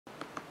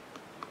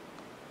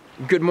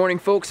Good morning,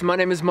 folks. My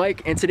name is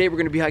Mike, and today we're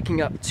going to be hiking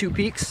up two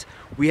peaks.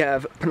 We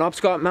have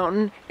Penobscot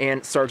Mountain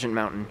and Sargent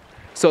Mountain.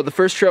 So the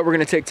first trail we're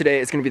going to take today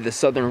is going to be the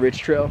Southern Ridge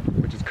Trail,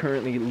 which is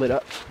currently lit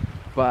up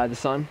by the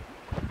sun.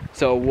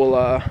 So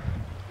we'll,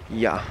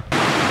 yeah.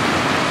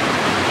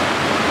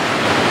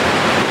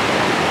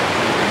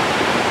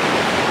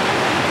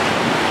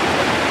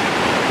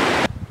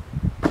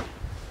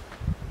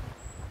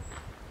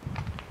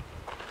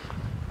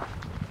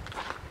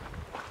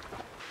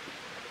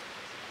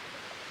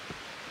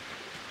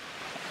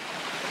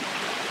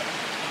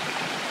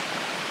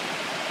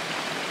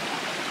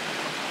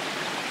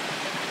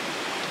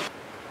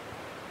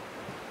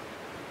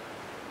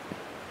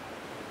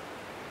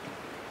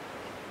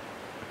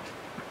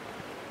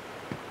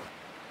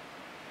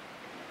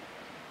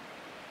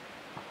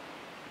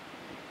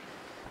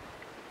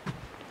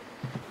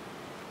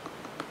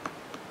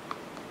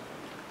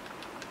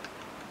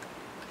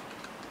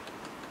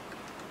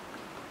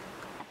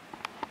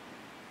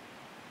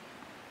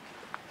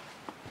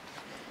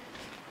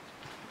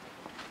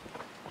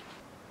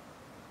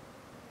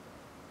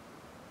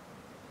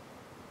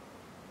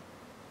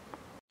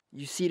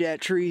 You see that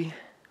tree?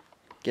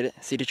 Get it?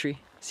 See the tree?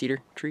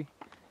 Cedar tree?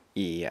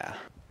 Yeah.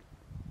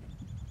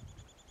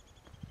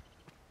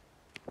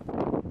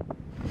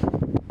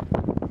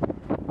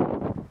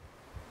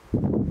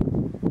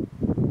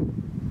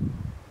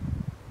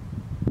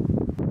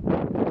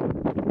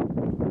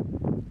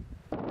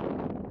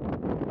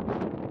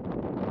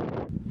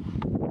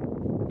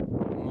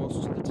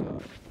 Almost to the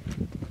top.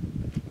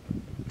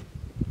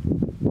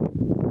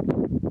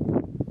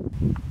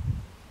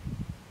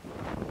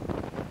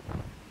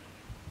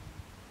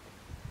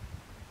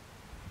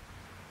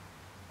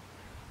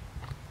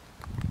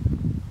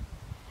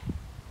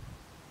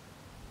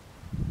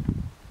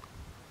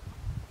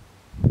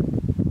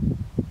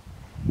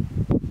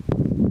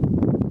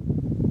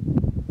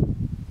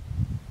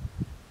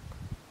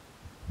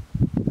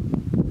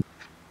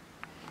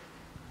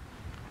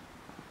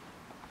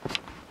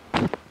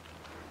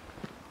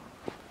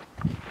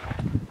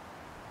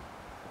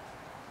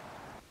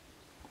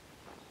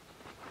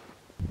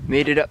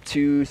 Made it up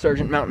to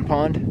Sargent Mountain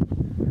Pond.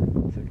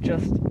 So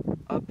just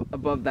up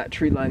above that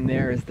tree line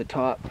there is the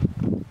top.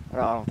 I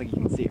don't think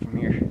you can see it from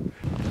here.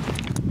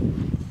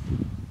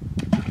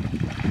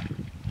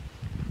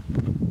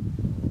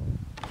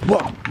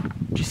 Whoa!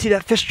 Did you see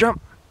that fish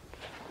jump?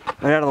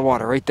 Right out of the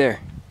water, right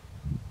there.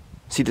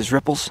 See those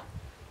ripples?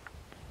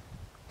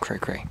 Cray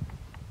cray.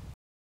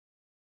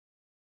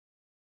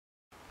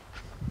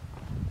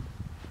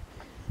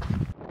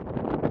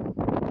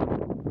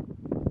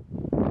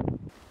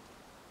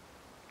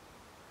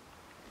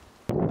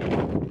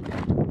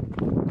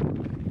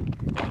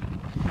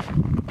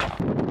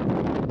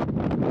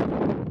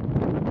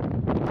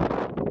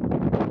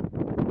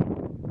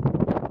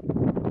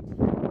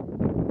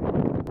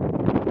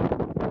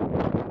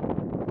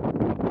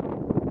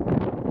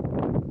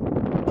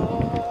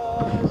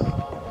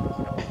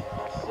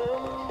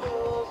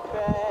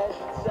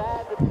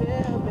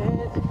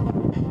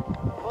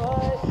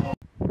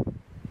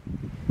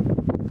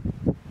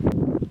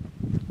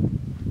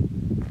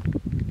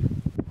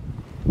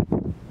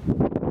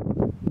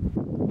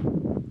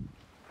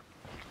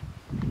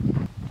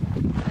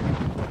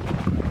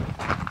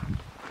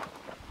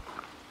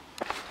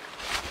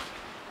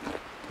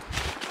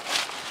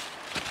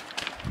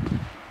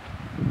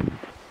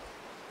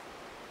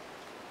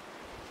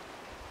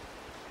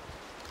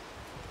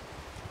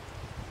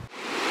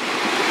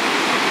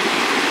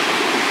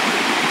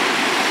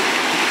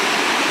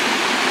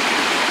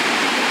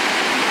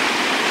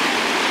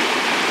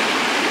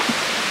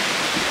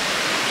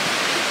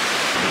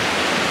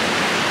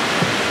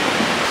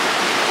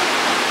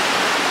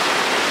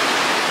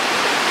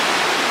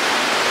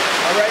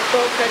 Alright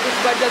folks, that just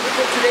about does it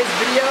for today's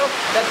video.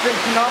 That's been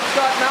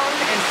Penobscot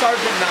Mountain and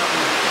Sargent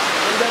Mountain.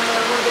 And then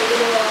one of the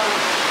little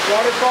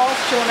waterfalls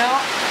chilling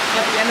out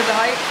at the end of the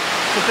hike.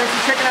 So thanks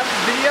for checking out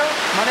this video.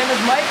 My name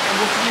is Mike, and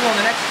we'll see you on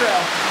the next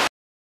trail.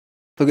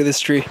 Look at this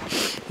tree.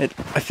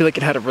 I feel like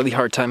it had a really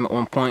hard time at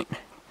one point.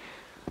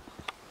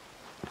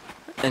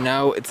 And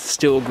now it's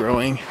still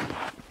growing.